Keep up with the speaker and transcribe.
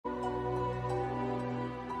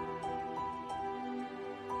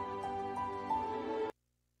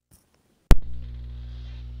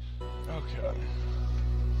god.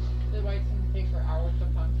 The whites can take for hours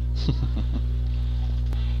sometimes.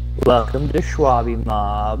 Welcome to Schwabby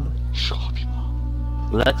Mob. Schwabby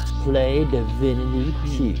Mob. Let's play Divinity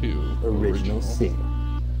 2 Original Sin.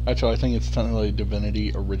 Actually, I think it's technically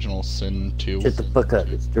Divinity Original Sin 2. Shut the fuck up.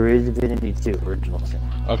 It's Divinity 2 Original Sin.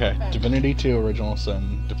 Okay, Divinity 2 Original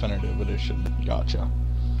Sin Definitive Edition. Gotcha.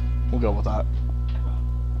 We'll go with that.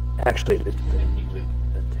 Actually, it's Divinity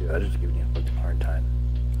 2. I was just giving you a fucking hard time.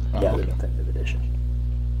 Yeah, the Definitive Edition.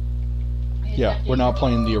 Yeah, we're not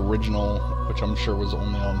playing the original, which I'm sure was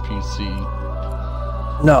only on PC.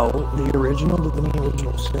 No, the original Divinity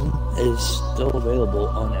Original Sin is still available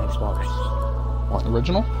on Xbox One.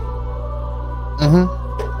 Original? Mm-hmm.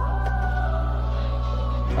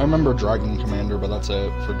 I remember Dragon Commander, but that's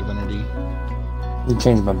it for Divinity. You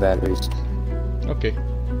changed my batteries. Okay.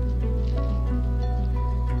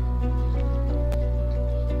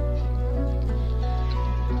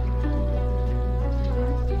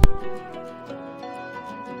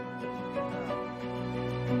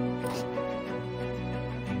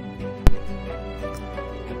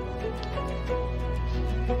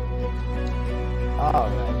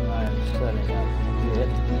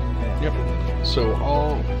 Yep. So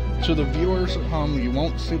to the viewers at home, you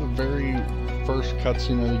won't see the very first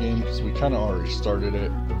cutscene of the game because we kind of already started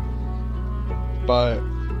it. But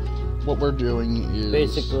what we're doing is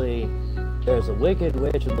basically there's a wicked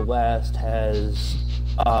witch of the west has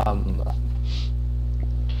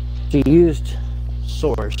she used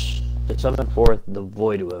Source to summon forth the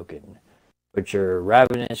Void Awoken, which are a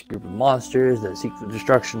ravenous group of monsters that seek the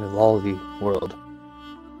destruction of all of the world.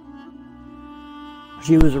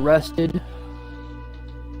 She was arrested,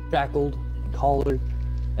 shackled, and collared,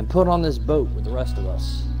 and put on this boat with the rest of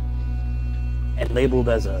us, and labeled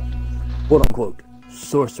as a quote-unquote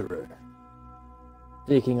sorcerer,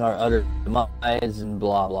 seeking our utter demise and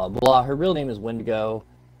blah blah blah. Her real name is Wendigo.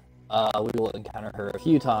 We will encounter her a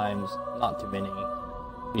few times, not too many.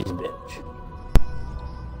 She's a bitch.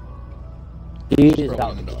 She is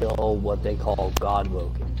out to kill what they call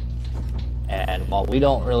Godwoken. And while we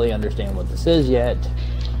don't really understand what this is yet,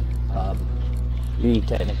 we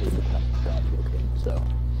technically become Godwoken, so.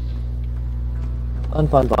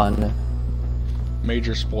 Fun.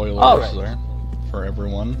 major spoilers there for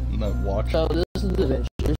everyone that watched. So this is the adventures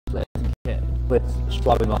with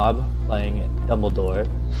Schwabby Mob playing Dumbledore,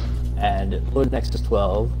 and Lord Nexus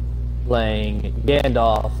 12 playing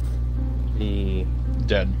Gandalf, the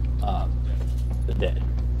Dead. The dead.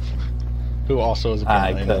 Who also is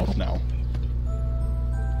apparently an elf now.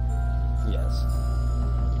 Yes.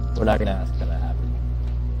 We're not gonna ask how that happened.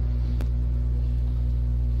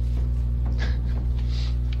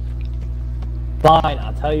 Fine,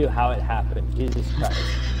 I'll tell you how it happened. Jesus Christ.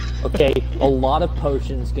 Okay, a lot of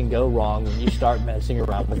potions can go wrong when you start messing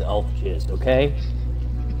around with elf jizz, okay?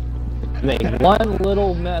 Make one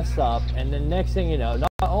little mess up, and then next thing you know, not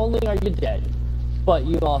only are you dead, but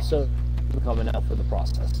you also become an elf for the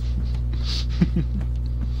process.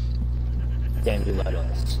 Damn you, let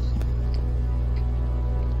us.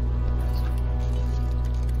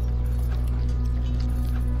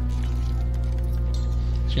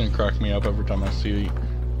 It's gonna crack me up every time I see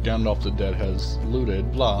Gandalf the Dead has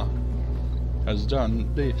looted, blah, has done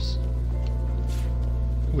this.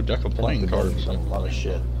 Ooh, a deck of playing cards. A lot of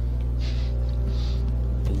shit.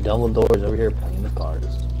 And Dumbledore's over here playing the cards.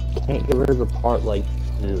 Can't get rid of the part like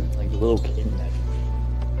the little kid magic.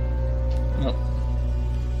 Nope.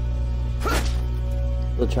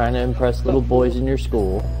 Still trying to impress little boys in your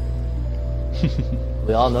school.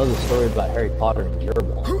 We all know the story about Harry Potter and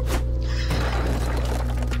Gerbil.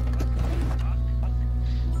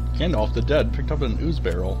 Gandalf the Dead picked up an ooze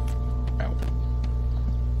barrel. Ow.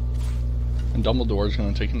 And Dumbledore's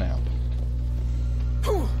gonna take a nap.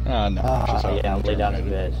 Ah, no. Yeah, lay down in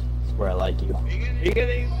bed. That's where I like you.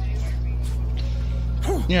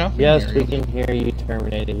 Yeah. Yes, we can hear you,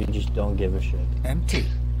 Terminated. We just don't give a shit. Empty.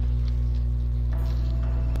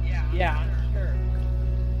 Yeah, sure.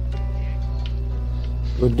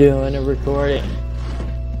 We're doing a recording.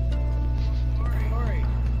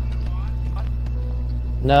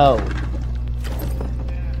 No.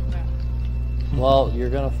 Well, you're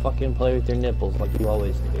gonna fucking play with your nipples like you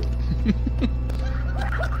always do.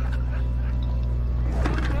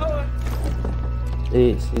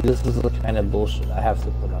 See, this is the kind of bullshit I have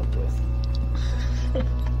to put up with.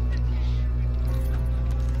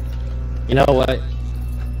 You know what?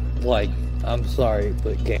 Like, I'm sorry,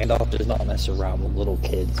 but Gandalf does not mess around with little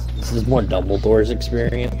kids. This is more Dumbledore's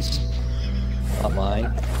experience, not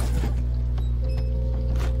mine.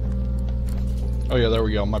 Oh yeah, there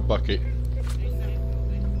we go, my bucket.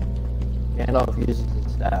 Gandalf uses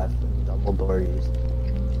his staff, and Dumbledore used.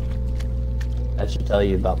 That should tell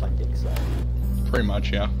you about my dick size. Pretty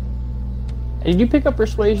much, yeah. Did you pick up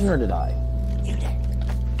Persuasion or did I?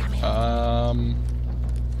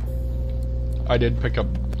 I did pick up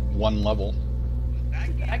 1 level.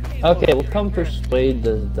 Okay, well come persuade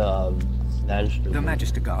the Magister. The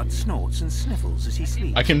Magister Guard snorts and sniffles as he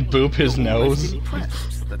sleeps. I can boop his You're almost nose.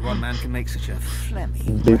 impressed that one man can make such a phlegmy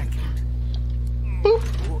Boop. racket. Boop.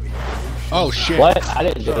 Oh shit. What? I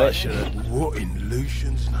didn't do it. What in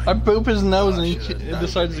Lucian's name? I boop his nose and he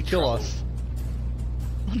decides to kill us.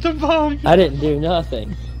 What the fuck? I didn't do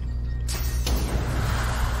nothing.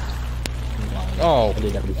 Oh. I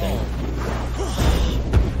did everything.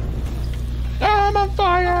 I'm on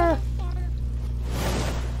fire!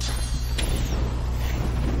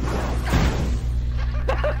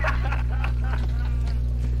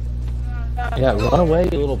 Yeah, run away,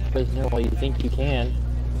 you little prisoner, while you think you can.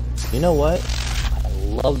 You know what? I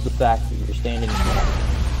love the fact that you're standing in there.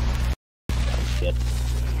 Oh, shit.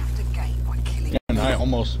 And I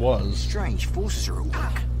almost was. Strange forces are at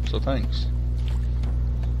work. So thanks.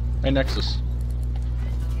 Hey, Nexus.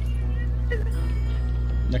 Wow,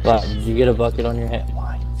 Nexus. did you get a bucket on your head?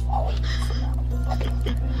 Why? Always.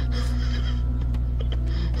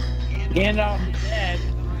 Gandalf is dead.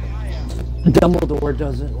 Dumbledore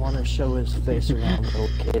doesn't want to show his face around little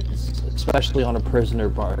kids, especially on a prisoner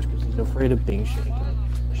barge, because he's afraid of being shaken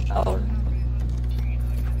in the shower.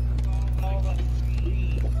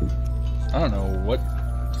 I don't know what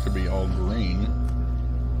could be all green.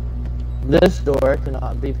 This door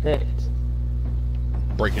cannot be picked.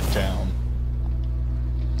 Break it down.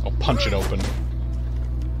 I'll punch it open.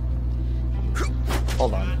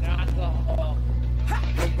 Hold on. Not the hole.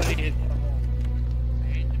 Nobody is the hole.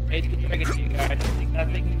 I hate to break it to you guys. I think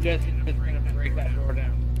nothing you guys can do is going to break that door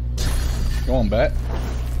down. Go on, bet.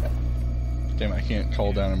 Damn, I can't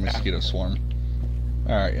call down a mosquito swarm.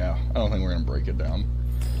 Alright, yeah. I don't think we're gonna break it down.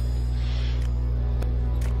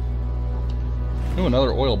 Ooh,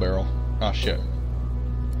 another oil barrel. Ah, shit.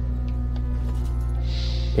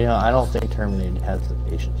 You know, I don't think Terminator has the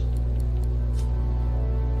patience.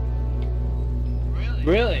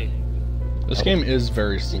 Really? This game is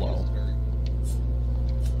very slow.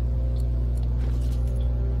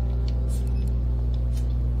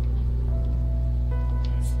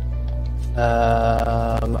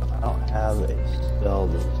 I don't have a spell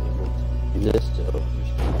that's able to do this, so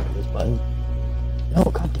just hit this button. No,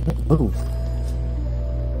 god damn it, move.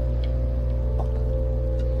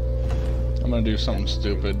 I'm gonna do something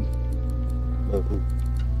stupid. Move.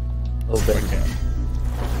 Oh, If I baby. can.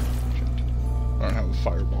 I don't have a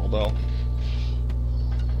fireball though.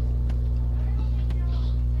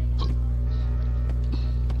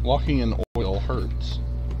 Walking in oil hurts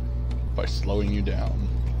by slowing you down.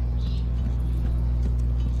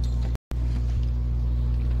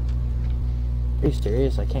 Are you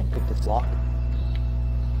serious? I can't pick this lock.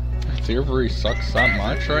 Thievery sucks that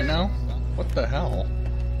much right now? What the hell?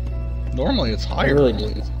 Normally it's I higher. really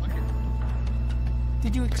do.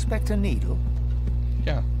 Did you expect a needle?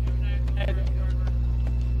 Yeah.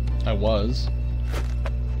 I was.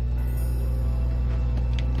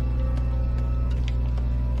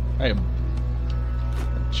 Hey,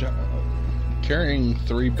 carrying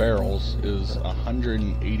 3 barrels is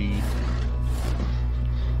 180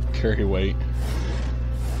 carry weight.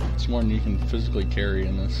 It's more than you can physically carry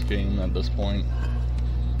in this game at this point.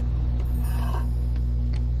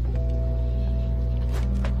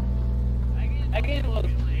 That game looks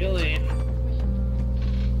really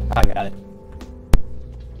I got it.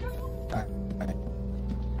 Alright.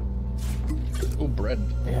 Oh, bread.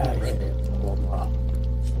 Yeah, bread. Hold on.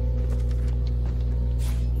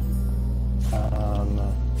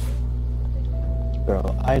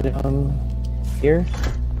 Throw item here,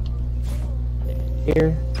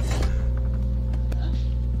 here,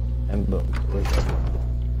 and boom.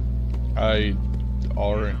 I'd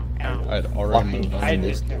already Walking moved I on.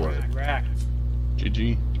 just rack.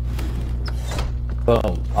 GG.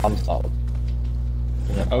 Boom. Problem solved.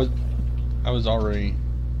 Yep. I was already.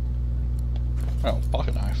 Oh,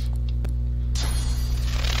 pocket knife.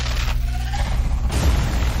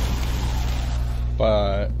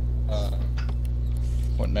 But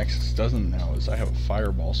what Nexus doesn't know is I have a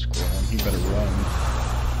fireball scroll and he better run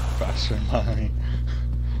faster than I.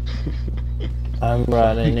 I'm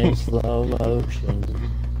running in slow motion.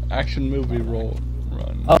 Action movie roll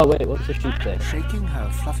run. Oh wait, what's the sheep say? Shaking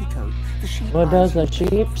her fluffy coat, the sheep What does eyes the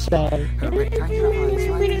sheep say? her rectangular eyes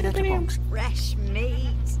like a letterbox. Fresh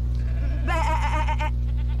meat. Bah.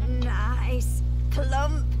 Nice.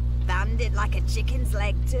 Plump. Banded like a chicken's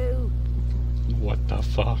leg too. What the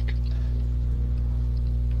fuck?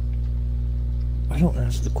 I don't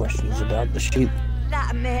answer the questions about the sheep.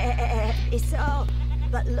 That may be so,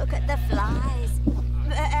 but look at the flies.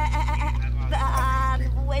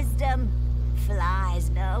 Wisdom. Flies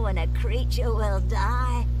know when a creature will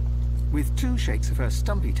die. With 2 shakes of her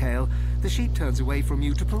stumpy tail, the sheep turns away from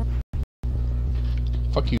you to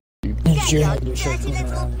Fuck you. It's your your head you're dirty shaking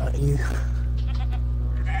little- around, not you.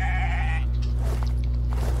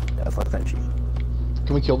 Yeah, fuck that sheep.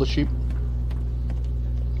 Can we kill the sheep?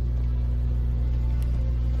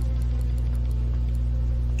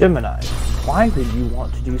 Gemini, why would you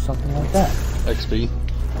want to do something like that? XP.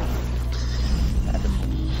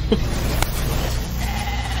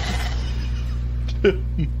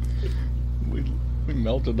 we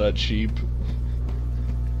melted that sheep.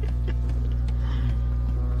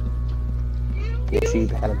 The sheep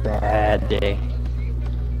had a bad day.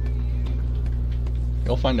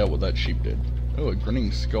 You'll find out what that sheep did. Oh, a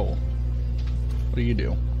grinning skull. What do you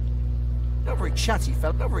do? Not very chatty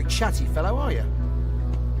fellow, are you?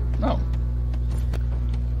 No.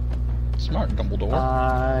 Smart, Dumbledore.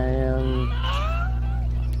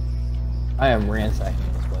 I am ransacking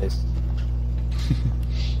this place.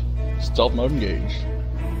 Stealth mode engaged.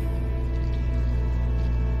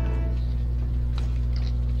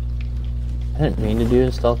 I didn't mean to do it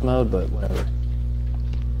in stealth mode, but whatever.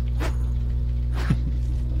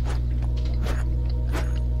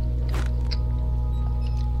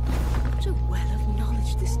 What a well of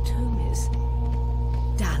knowledge this tome is.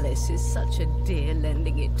 Dallas is such a dear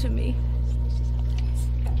lending it to me.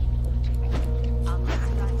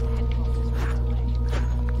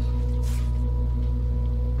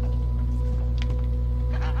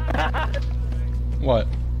 What?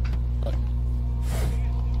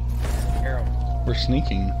 We're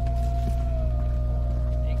sneaking.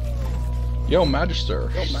 Yo, Magister.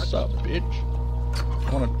 What's up, bitch?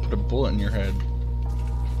 I want to put a bullet in your head.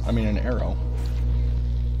 I mean, an arrow.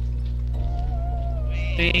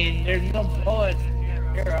 I mean, there's no bullets in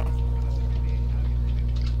your arrow.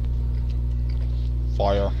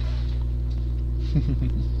 Fire.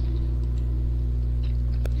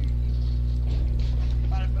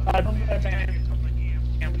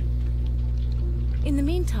 In the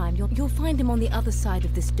meantime, you'll find him on the other side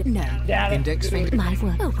of this. No. Index finger. My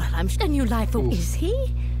word. Oh, well, I'm a new life. Is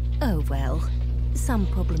he? Oh, well. Some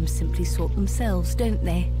problems simply sort themselves, don't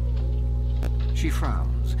they? She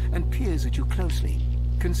frowns and peers at you closely,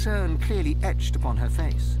 concern clearly etched upon her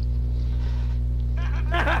face.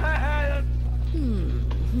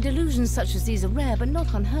 Delusions such as these are rare, but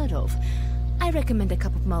not unheard of. I recommend a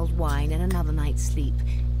cup of mulled wine and another night's sleep.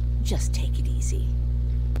 Just take it easy.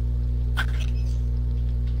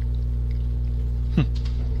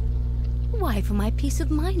 Why, for my peace of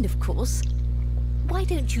mind, of course. Why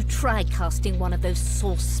don't you try casting one of those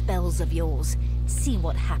source spells of yours? See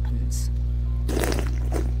what happens.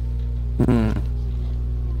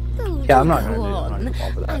 Oh, Yeah, I'm not go gonna on. do it. I'm not gonna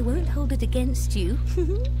fall for that. I won't hold it against you.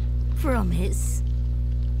 Promise.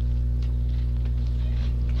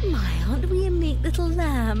 My, aren't we a meek little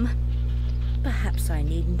lamb? Perhaps I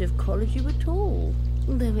needn't have collared you at all,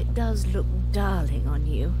 though it does look darling on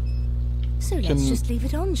you. So let's just leave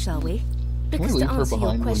it on, shall we? Can we Because leave to her answer your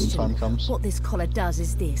behind when the question, time comes? what this collar does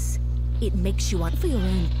is this. It makes you up for your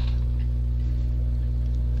own.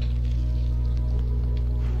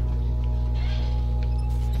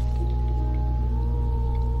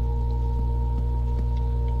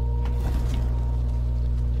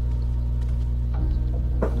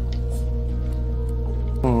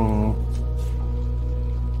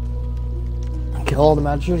 Kill all the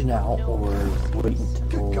magicians now, or wait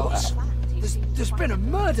until God, after. there's been a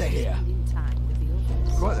murder here.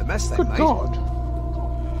 Quite the mess they Good made. God.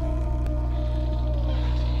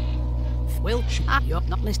 Well, you're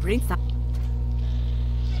not listening.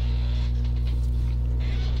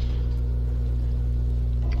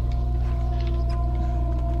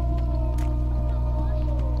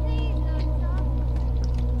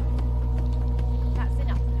 That's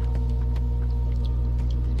enough now.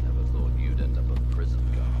 Never thought you'd end up a prison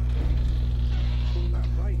guard.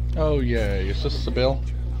 Oh, yay. Is this the bill?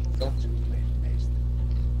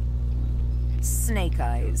 Snake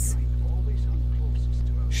eyes.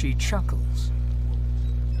 She chuckles.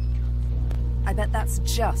 I bet that's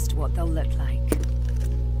just what they'll look like.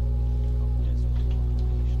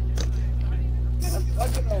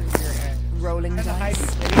 Rolling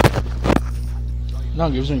dice. No,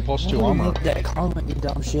 it gives me +2 Oh, armor. make that comment, you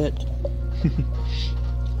dumb shit.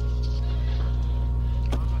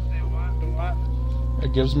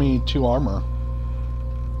 It gives me 2 armor.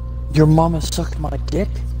 Your mama sucked my dick?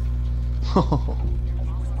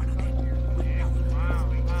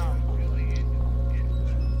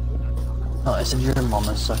 Oh, I said your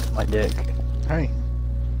mama sucked my dick. Hey,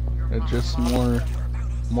 it's just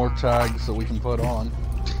more tags that we can put on.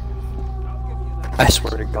 I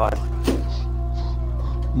swear to God.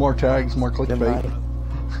 More tags, more clickbait.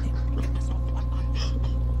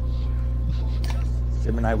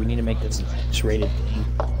 Gemini, we need to make this an X-rated thing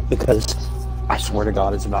because I swear to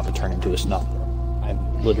God, it's about to turn into a snuff film.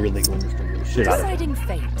 I'm literally going to destroy the shit out of it. Deciding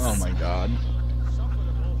fates. Oh my God.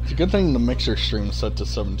 It's a good thing the mixer stream is set to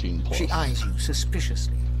 17 plus. She eyes you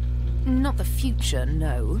suspiciously. Not the future,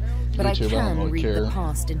 no, but I YouTube, I don't can really read care. the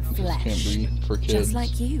past in It just flesh. can't be for kids. Just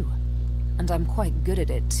like you. And I'm quite good at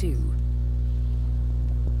it too.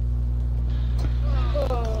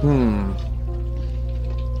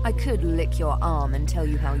 I could lick your arm and tell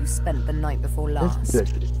you how you spent the night before last. This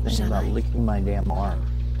bitch is thinking Shall about I? licking my damn arm.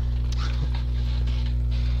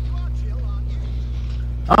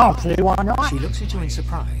 Oh, see why not? She looks at you in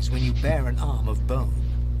surprise when you bear an arm of bone.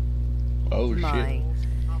 Oh shit. My.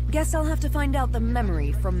 Guess I'll have to find out the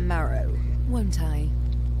memory from Marrow, won't I?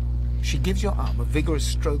 She gives your arm a vigorous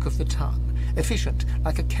stroke of the tongue, efficient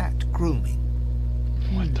like a cat grooming.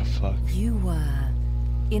 What the fuck? You were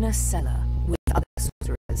in a cellar with other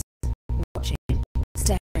sorcerers, watching,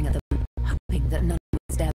 staring at them, hoping that none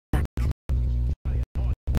would stare back.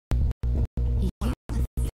 You were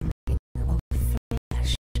thinking of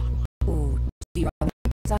flesh, or do you rather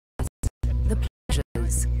the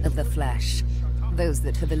pleasures of the flesh, those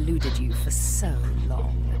that have eluded you for so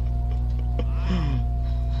long.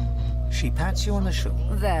 She pats you on the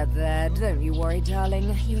shoulder. There, don't you worry,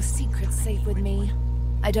 darling. Your secret's safe with me.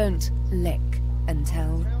 I don't lick and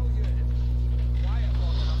tell.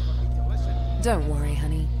 Don't worry,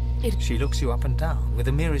 honey. She looks you up and down with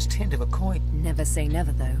the merest hint of a coy. Never say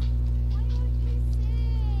never, though.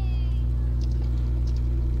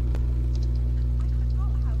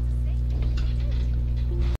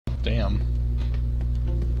 Damn.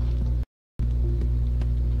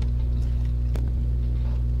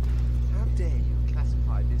 How dare you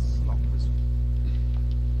classify this slop as...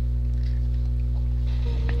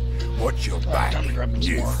 Watch your back,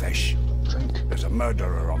 you fish. There's a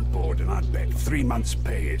murderer on board, and I'd bet 3 months'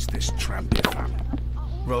 pay it's this tramp Ifan.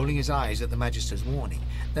 Rolling his eyes at the Magister's warning,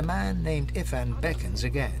 the man named Ifan beckons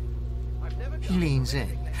again. He leans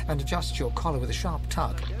in and adjusts your collar with a sharp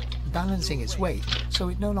tug, balancing its weight so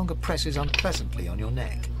it no longer presses unpleasantly on your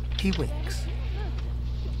neck. He winks.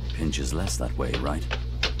 Pinches less that way, right?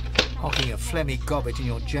 Hocking a phlegmy gobbet in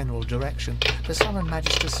your general direction, the sullen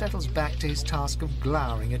Magister settles back to his task of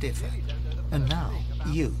glowering at Ifan. And now,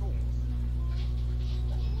 you.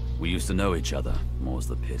 We used to know each other, more's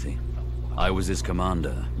the pity. I was his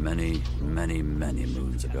commander many, many, many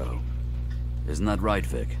moons ago. Isn't that right,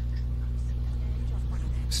 Vic?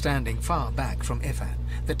 Standing far back from Ifan,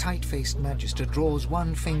 the tight-faced Magister draws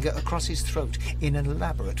one finger across his throat in an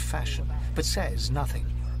elaborate fashion, but says nothing.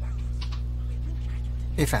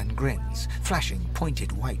 Ifan grins, flashing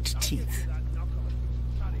pointed white teeth.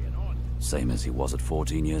 Same as he was at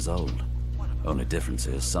 14 years old. Only difference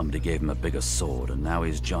is somebody gave him a bigger sword and now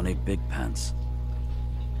he's Johnny Big Pants.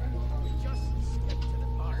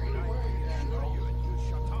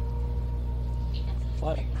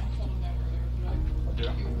 What?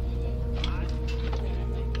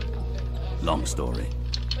 Long story.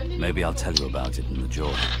 Maybe I'll tell you about it in the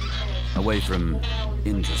jaw. Away from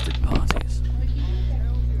interested parties.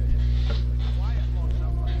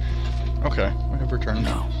 Okay, we have returned.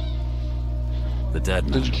 No. The dead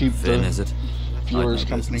man. Did you keep Finn, the is it? viewers I'd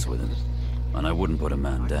no company? business with him. And I wouldn't put a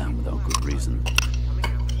man down without good reason.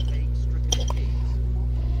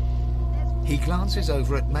 He glances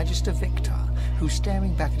over at Magister Victor, who's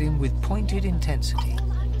staring back at him with pointed intensity.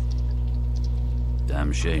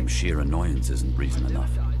 Damn shame sheer annoyance isn't reason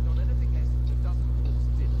enough.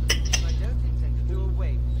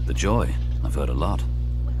 The joy, I've heard a lot.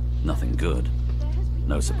 Nothing good.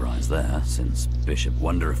 No surprise there, since Bishop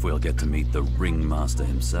wonder if we'll get to meet the ringmaster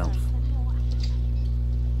himself.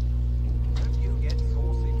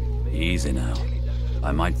 Easy now.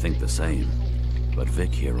 I might think the same, but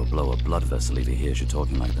Vic here will blow a blood vessel if he hears you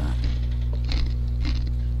talking like that.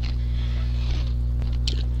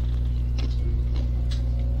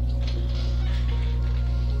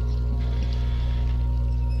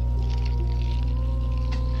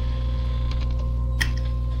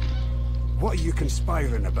 What are you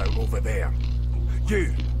conspiring about over there?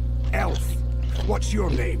 You, elf, what's your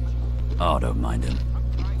name? Oh, don't mind him.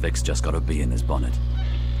 Vic's just got a bee in his bonnet.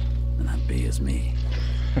 And that bee is me.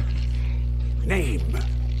 Name?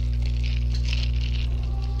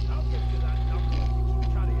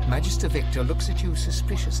 Magister Victor looks at you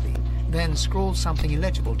suspiciously, then scrawls something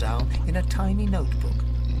illegible down in a tiny notebook.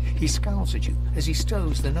 He scowls at you as he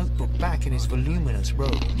stows the notebook back in his voluminous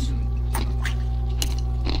robes.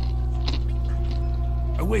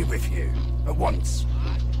 Away with you, at once.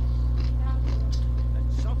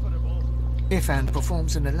 Ifan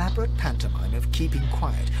performs an elaborate pantomime of keeping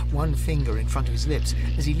quiet, one finger in front of his lips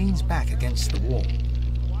as he leans back against the wall.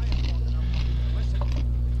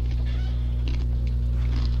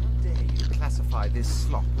 Dare you classify this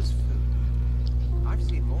slop as food? I've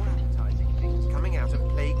seen more appetizing things coming out of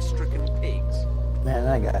plague-stricken pigs. Man,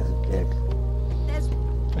 that guy's a dick.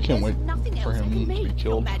 I can't wait nothing for else I him can to be make, killed.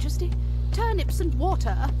 Your Majesty. Turnips and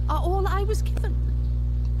water are all I was given.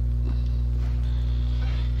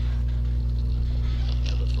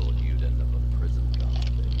 Never thought you'd end up on prison guard.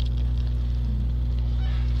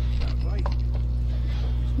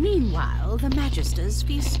 Meanwhile, the Magisters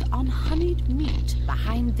feast on honeyed meat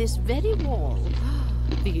behind this very wall.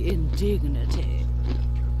 The indignity.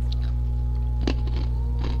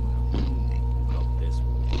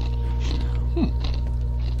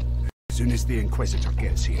 As soon as the Inquisitor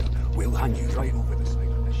gets here, we'll hand you right over the side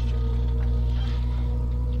of this ship.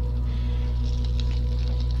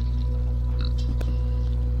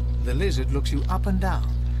 The lizard looks you up and down,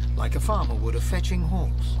 like a farmer would a fetching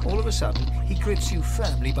horse. All of a sudden, he grips you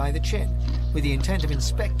firmly by the chin, with the intent of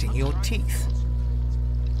inspecting your teeth.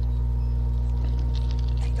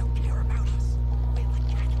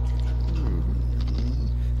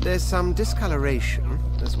 There's some discoloration,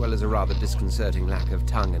 as well as a rather disconcerting lack of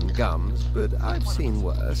tongue and gums, but I've seen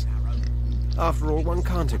worse. After all, one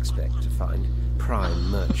can't expect to find prime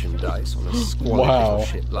merchandise on a squalid little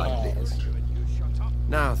ship like this.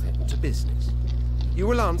 Now then, to business. You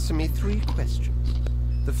will answer me 3 questions.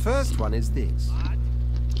 The first one is this.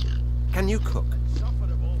 Can you cook?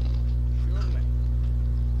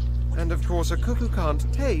 And of course, a cook who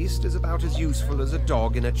can't taste is about as useful as a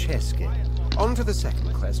dog in a chess game. On to the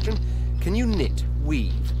second question. Can you knit,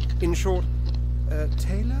 weave? In short,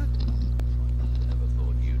 tailor? Never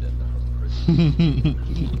thought you'd end up on prison.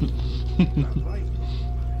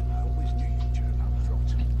 I always knew you'd turn up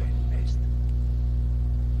front and bend best.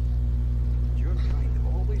 Your kind have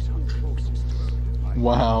always hung closest to her.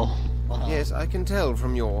 Wow. Yes, I can tell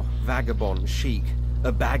from your vagabond chic,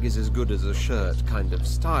 a bag is as good as a shirt kind of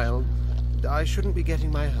style. I shouldn't be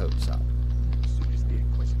getting my hopes up.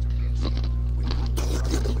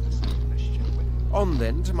 On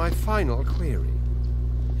then to my final query.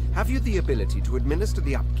 Have you the ability to administer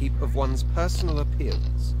the upkeep of one's personal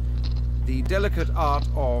appearance? The delicate art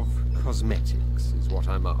of cosmetics is what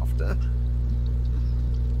I'm after.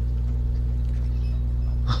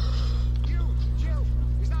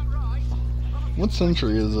 What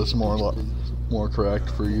century is this more correct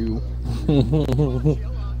for you?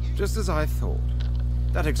 Just as I thought.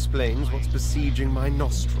 That explains what's besieging my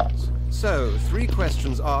nostrils. So, 3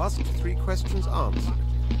 questions asked, 3 questions answered.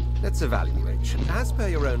 Let's evaluate. As per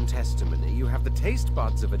your own testimony, you have the taste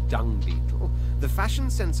buds of a dung beetle, the fashion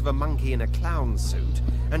sense of a monkey in a clown suit,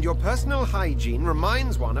 and your personal hygiene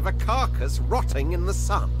reminds one of a carcass rotting in the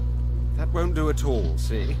sun. That won't do at all,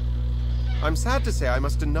 see? I'm sad to say I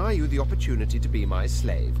must deny you the opportunity to be my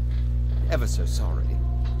slave. Ever so sorry.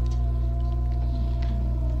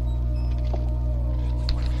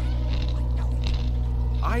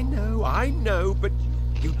 I know, but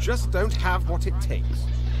you just don't have what it takes.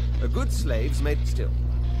 A good slave's made still.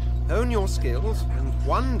 Hone your skills, and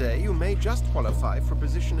one day you may just qualify for a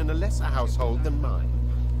position in a lesser household than mine.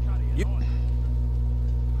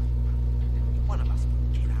 One of us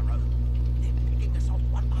will kill our own. They're picking us off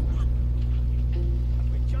one by one.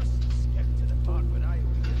 We just skipped to the part where I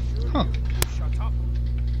reassured you. Shut up.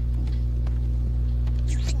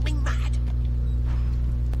 You think me mad?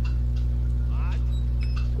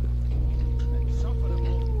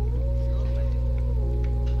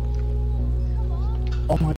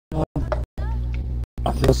 Oh my god.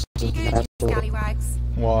 I feel so bad.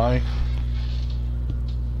 Why?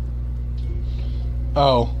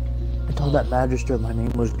 Oh. I told that magistrate my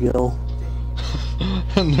name was Gil.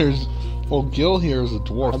 And there's... Well, Gil here is a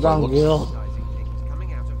dwarf. How about Gil?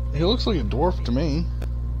 He looks like a dwarf to me.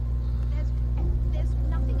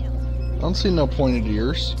 I don't see no pointed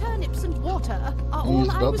ears. Turnips and water are And all he's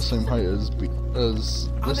I about was the same height as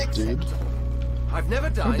this dude. I've never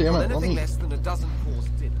dined damn on it, let anything me- less than a dozen-course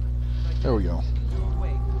dinner. There we go.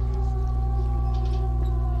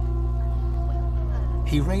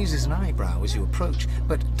 He raises an eyebrow as you approach,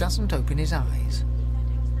 but doesn't open his eyes.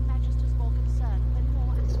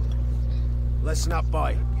 Listen up,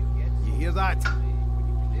 boy. You hear that?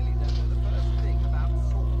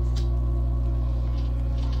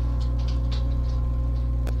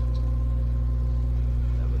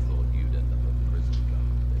 Never thought you'd end up on prison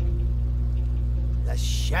guard.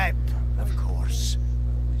 ship, of course.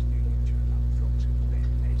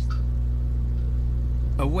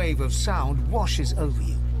 A wave of sound washes over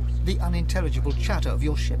you. The unintelligible chatter of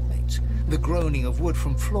your shipmates, the groaning of wood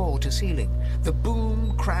from floor to ceiling, the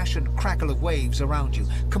boom, crash and crackle of waves around you,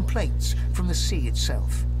 complaints from the sea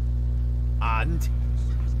itself. And?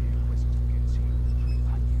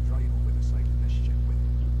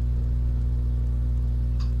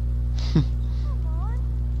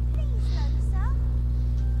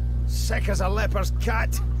 Sick as a leper's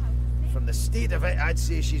cat. From the state of it, I'd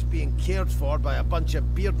say she's being cared for by a bunch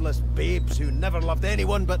of beardless babes who never loved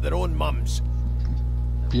anyone but their own mums.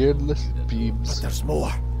 Beardless babes. But there's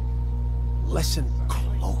more. Listen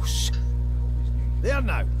close. There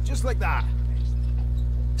now, just like that.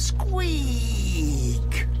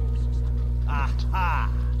 Squeak!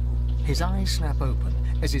 Aha! His eyes snap open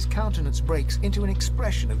as his countenance breaks into an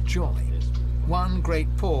expression of joy. One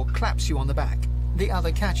great paw claps you on the back. The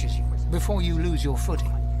other catches you before you lose your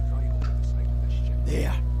footing.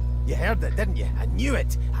 There. You heard it, didn't you? I knew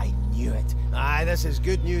it. I knew it. Aye, this is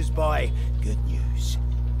good news, boy. Good news.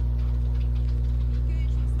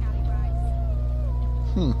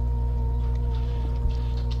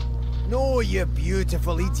 No, you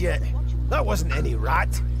beautiful idiot. That wasn't any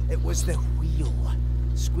rat. It was the wheel.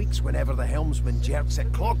 Squeaks whenever the helmsman jerks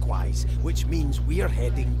it clockwise, which means we're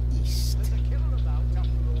heading east.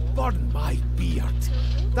 Burn my beard.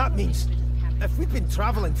 That means if we've been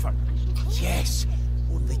travelling for, yes,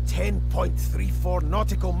 only 10.34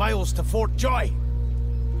 nautical miles to Fort Joy.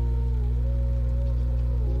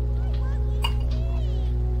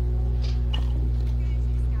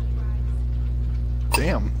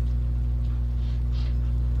 Damn.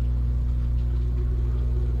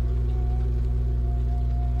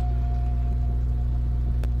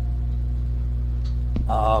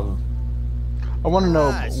 I want to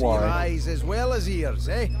know so why. Your eyes as well as ears,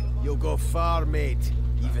 eh? You'll go far, mate.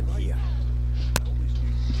 Even here.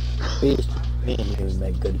 Beast, me and you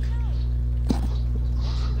make good.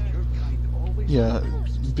 Yeah,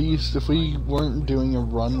 Beast, if we weren't doing a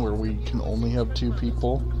run where we can only have 2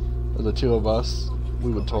 people, or the 2 of us,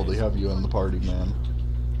 we would totally have you in the party, man.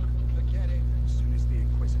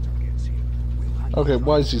 Okay,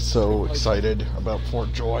 why is he so excited about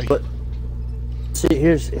Fort Joy? But see,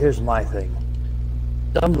 here's my thing.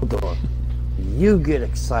 Dumbledore, you get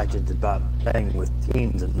excited about playing with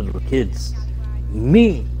teens and little kids.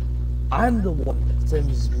 Me, I'm the one that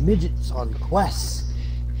sends midgets on quests.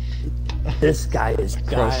 This guy is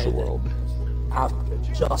Across the world. After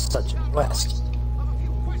just such a quest.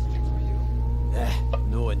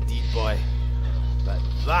 No indeed, boy. But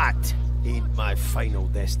that ain't my final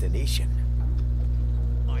destination.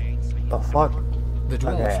 The fuck? The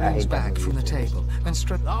dwarf leans back from the table and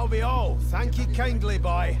That'll be all. Thank you kindly,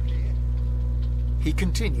 boy. He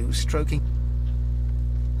continues stroking.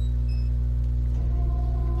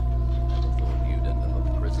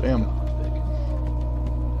 Damn.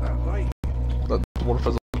 That dwarf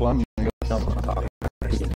has a plan.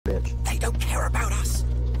 They don't care about us.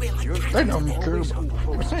 We're like They don't care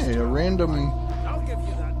about... Hey, a random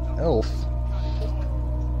elf.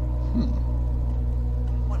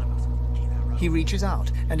 He reaches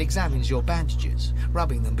out and examines your bandages,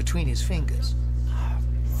 rubbing them between his fingers.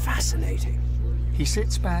 Fascinating. He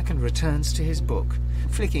sits back and returns to his book,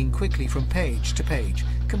 flicking quickly from page to page,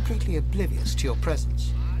 completely oblivious to your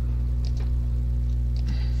presence.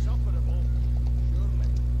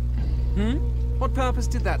 What purpose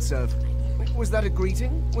did that serve? Was that a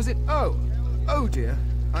greeting? Was it... Oh dear.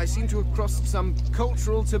 I seem to have crossed some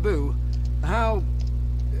cultural taboo. How...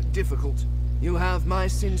 difficult. You have my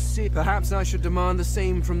sincere... Perhaps I should demand the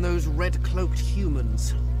same from those red-cloaked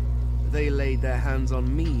humans. They laid their hands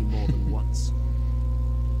on me more than once.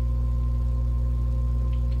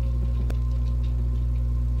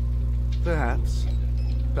 Perhaps.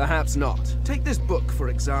 Perhaps not. Take this book, for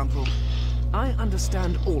example. I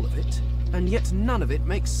understand all of it, and yet none of it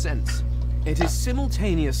makes sense. It is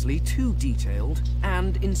simultaneously too detailed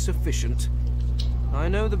and insufficient. I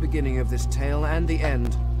know the beginning of this tale and the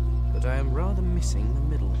end, but I am rather missing the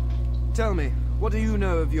middle. Tell me, what do you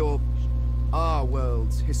know of our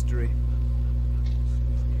world's history?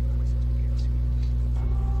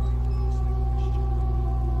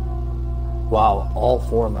 Wow, all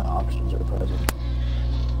 4 of my options are present.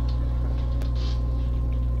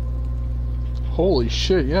 Holy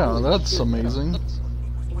shit, yeah, that's amazing.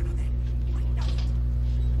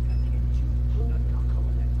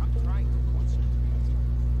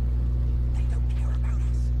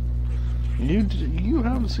 You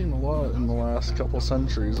have seen a lot in the last couple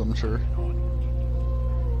centuries, I'm sure.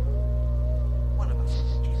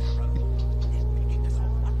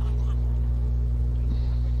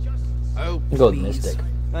 Go with please. Mystic.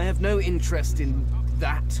 I have no interest in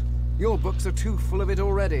that. Your books are too full of it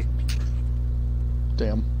already.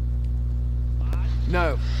 Damn.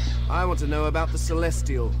 No, I want to know about the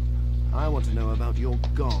Celestial. I want to know about your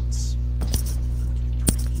gods.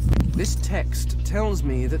 This text tells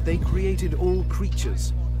me that they created all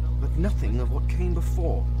creatures, but nothing of what came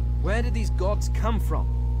before. Where did these gods come from?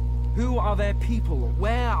 Who are their people?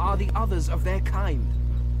 Where are the others of their kind?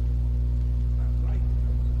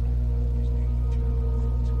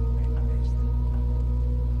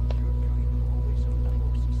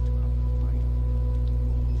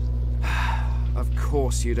 Of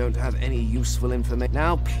course you don't have any useful information.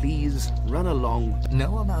 Now please, run along.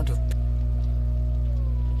 No amount of...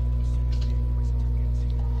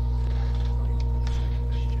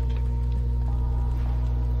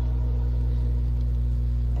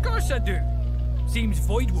 Of course I do. Seems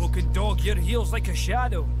Voidwalk can dog your heels like a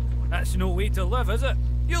shadow. That's no way to live, is it?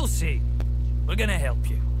 You'll see. We're gonna help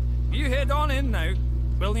you. You head on in now.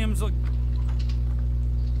 Williams will...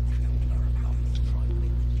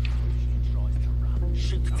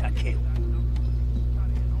 Shoot to kill.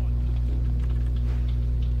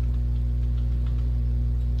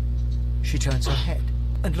 She turns her head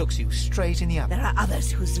and looks you straight in the eye. There are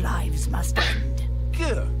others whose lives must end.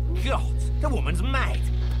 Good God, the woman's mad.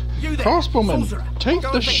 You there, Crossbowman, sorcerer, take go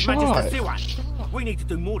the and fetch Magister shot. Siwan. We need to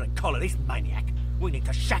do more than collar this maniac. We need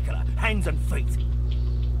to shackle her, hands and feet.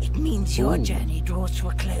 It means your journey draws to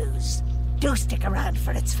a close. Do stick around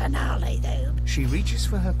for its finale, though. She reaches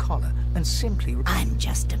for her collar and simply... I'm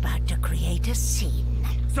just about to create a scene.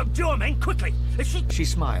 Subdue her, men, quickly! If She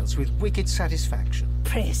smiles with wicked satisfaction.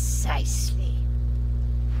 Precisely.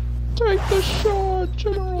 Take the shot,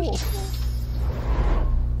 General!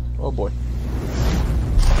 Oh boy.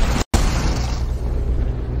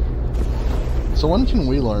 So when can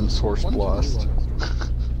we learn Source Blast?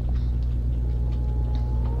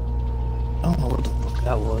 I don't know what the fuck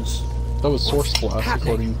that was. That was Source Blast,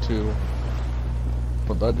 according to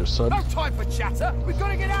what that just said. No time for chatter! We've got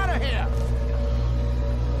to get out of here!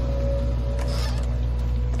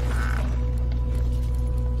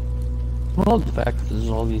 I love the fact that there's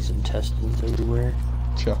all these intestines everywhere.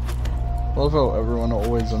 Yeah. I love how everyone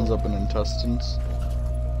always ends up in intestines.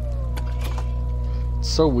 It's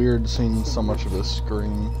so weird seeing so much of this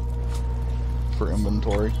screen for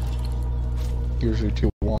inventory. Usually 2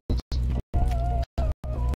 ones.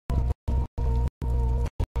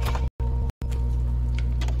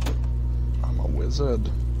 I'm a wizard.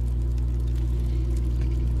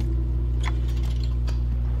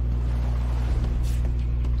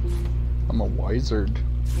 I'm a wizard.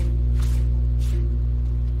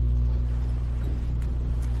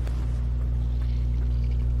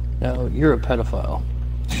 No, you're a pedophile.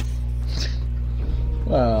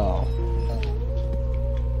 Wow.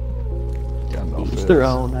 Gandalf Each their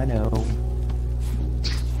own, I know.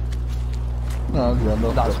 No, Gandalf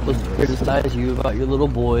I'm not supposed to criticize you about your little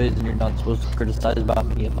boys, and you're not supposed to criticize about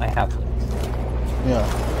me and my halflings. Yeah.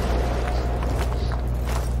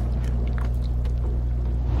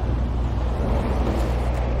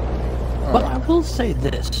 But I will say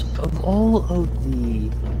this, of all of the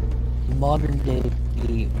modern day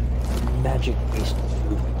magic-based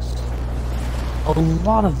movies, a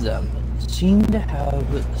lot of them seem to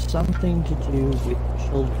have something to do with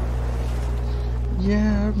children.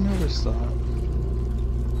 Yeah, I've noticed that.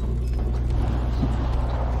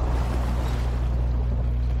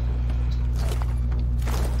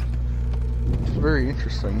 Very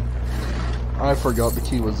interesting. I forgot the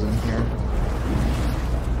key was in here.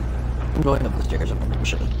 I'm going up the stairs, I'm gonna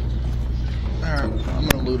push it. Alright, I'm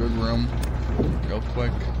in a looted room. Real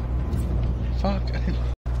quick. Fuck, I didn't...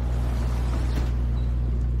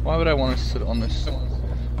 Why would I want to sit on this?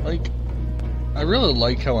 Like, I really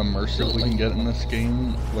like how immersive we can get in this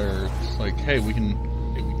game, where it's like, hey, we can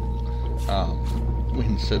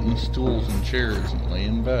sit in stools and chairs and lay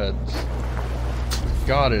in beds.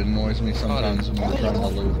 God, it annoys me sometimes when we're trying to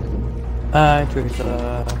loot. Hi,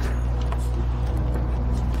 Teresa.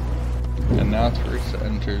 And now Teresa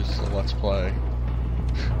enters the Let's Play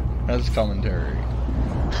as commentary.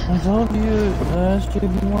 I told you, I asked you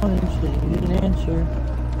if you wanted, so you didn't answer.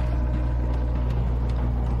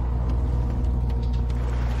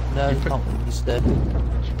 That's not what you said.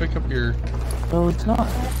 Just pick up your... No, it's not.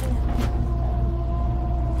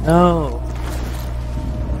 No.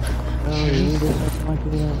 No, you didn't like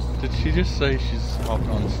this. Did she just say she's hopped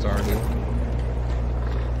on Stardew?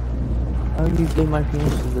 How do you give my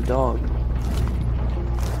penis to the dog?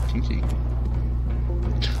 Kinky.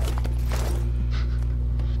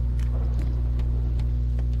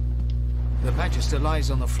 The Magister lies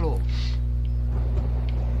on the floor.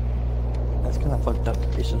 That's kind of fucked up,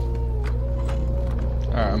 Jason.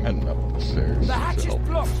 Alright, I'm heading up the stairs. The hatch is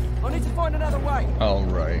blocked. I need to find another way.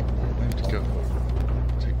 Alright. I have to go.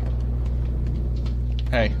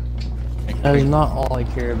 Hey. That is not all I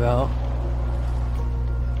care about.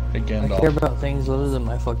 Hey, Gandalf. I care about things other than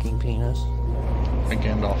my fucking penis. Hey,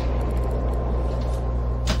 Gandalf.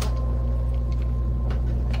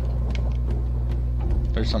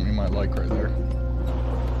 There's something you might like right there.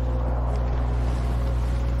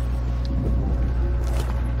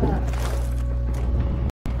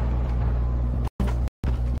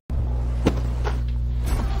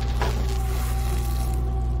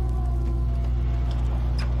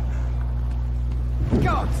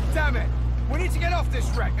 God damn it! We need to get off this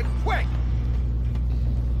wreck, and quick!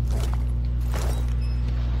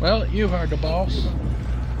 Well, you heard the boss.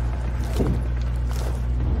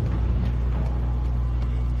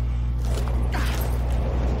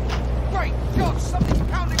 Great God, something's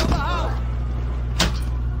pounding on the hull!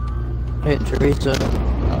 Hey, Teresa.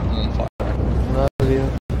 I'm on fire. Love you.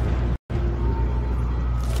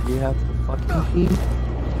 Do you have to fucking pee?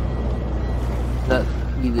 Is that the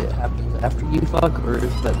pee that happens after you fuck, or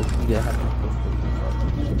is that the pee that happens before you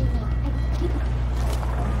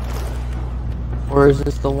fuck? Or is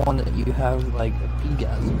this the one that you have, like, a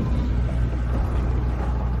pee-gasm?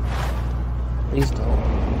 Please don't.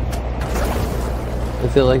 I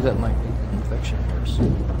feel like that might make the infection worse.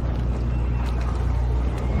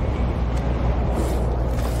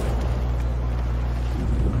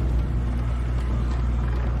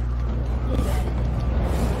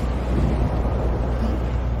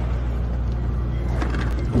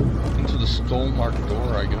 Into the skull-marked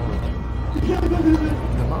door I go.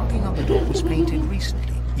 The marking on the door was painted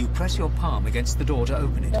recently. You press your palm against the door to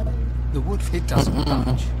open it. The wood fit doesn't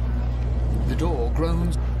budge. The door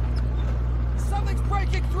groans. Something's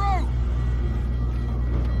breaking through!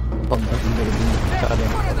 What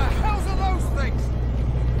What in the hells are those things?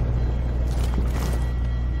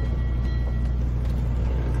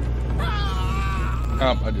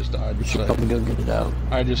 Oh, I just died. You should probably go get it out.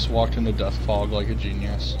 I just walked into death fog like a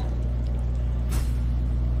genius.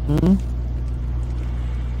 Hmm?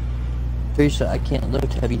 Teresa, I can't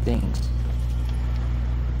lift heavy things.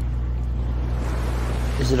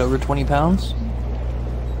 Is it over 20 pounds?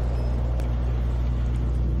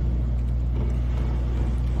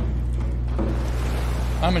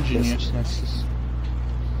 I'm a genius. That's just...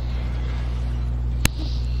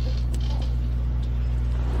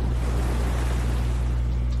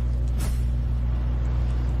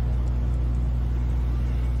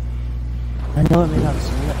 I know it may not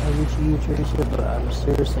seem that heavy to you, Teresa, but I'm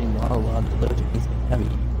seriously not allowed to lift anything heavy.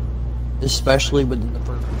 Especially within the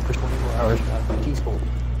first 24 hours after my teeth pulled.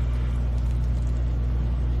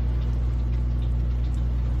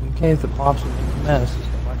 Okay, if it pops and makes a mess, it's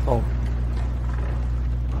not my fault.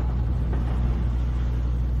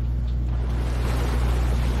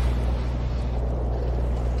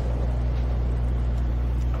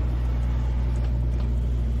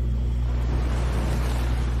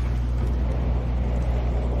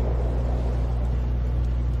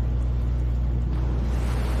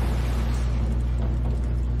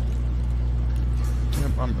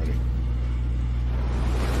 Yep, I'm ready.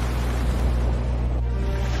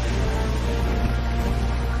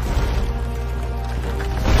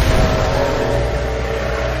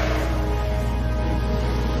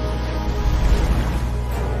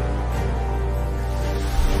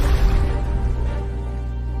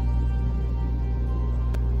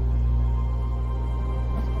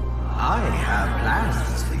 I have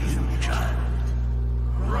plans for you, child.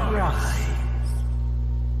 Rise.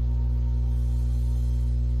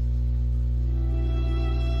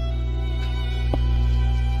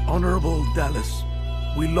 Honorable Dallas,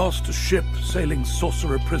 we lost a ship sailing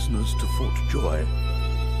sorcerer prisoners to Fort Joy.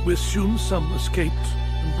 We assume some escaped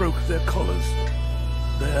and broke their collars.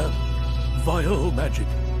 Their vile magic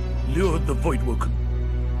lured the Voidwoken.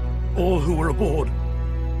 All who were aboard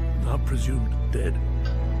are presumed dead.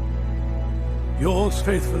 Yours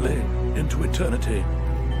faithfully into eternity.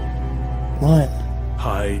 What?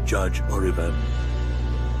 High Judge Orivan.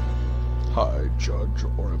 Hi, Judge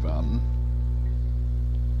Orivan.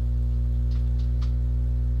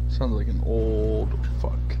 Sounds like an old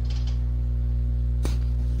fuck.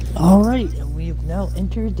 Alright, and we have now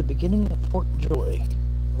entered the beginning of Fort Joy,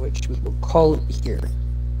 which we will call it here.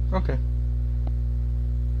 Okay.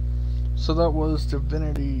 So that was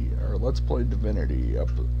Divinity, or Let's Play Divinity,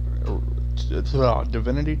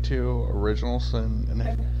 Divinity 2, Original Sin,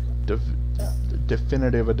 and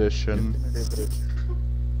Definitive Edition,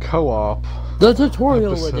 Co-op, The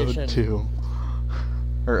tutorial episode edition. 2,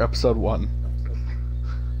 or episode 1.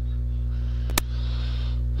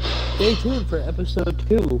 stay tuned for episode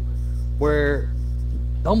 2, where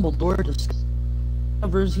Dumbledore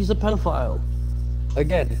discovers he's a pedophile.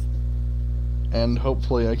 Again. And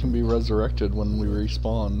hopefully I can be resurrected when we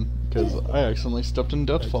respawn, because I accidentally stepped in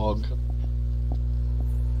death fog.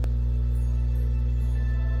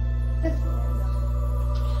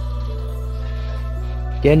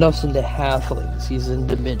 Gandalf's into halflings, he's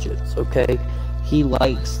into midgets, okay? He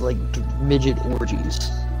likes, like, midget orgies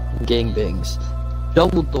and gangbangs.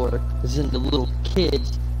 Dumbledore is into little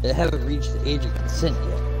kids that haven't reached the age of consent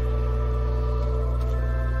yet.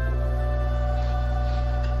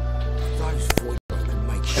 Those four can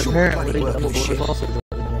make short Apparently, bloody work of Dumbledore shit. is also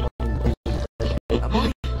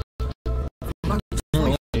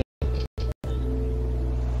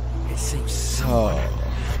It seems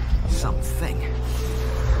something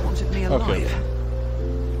wanted me alive. Okay.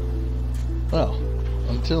 Well,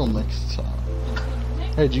 until next time.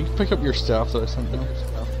 Hey, did you pick up your staff that I sent down?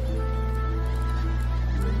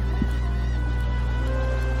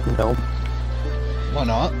 No. Why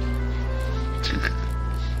not?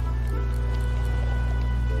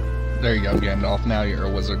 There you go, Gandalf. Now you're a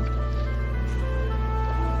wizard.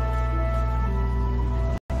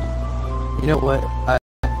 You know what?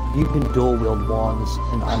 You can dual wield wands,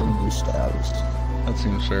 and I can use staves. That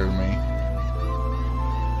seems fair to me.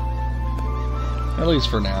 At least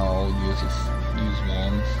for now, I'll use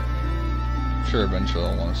wands. I'm sure eventually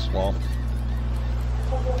I'll want to swap.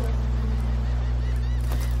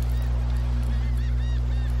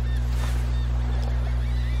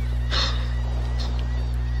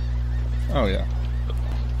 Oh yeah.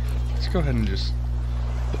 Let's go ahead and just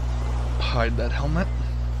hide that helmet.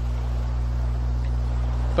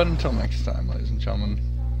 But until next time, ladies and gentlemen,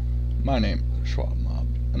 my name is Schwab Mob,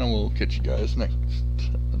 and I will catch you guys next.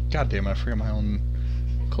 God damn it! I forget my own.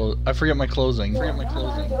 I forget my closing. Send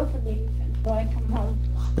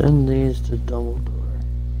these to Dumbledore.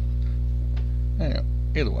 Anyway,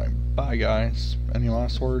 either way, bye guys. Any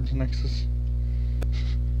last words, Nexus?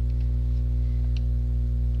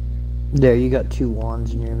 There, you got 2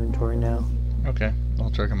 wands in your inventory now. Okay, I'll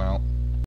check them out.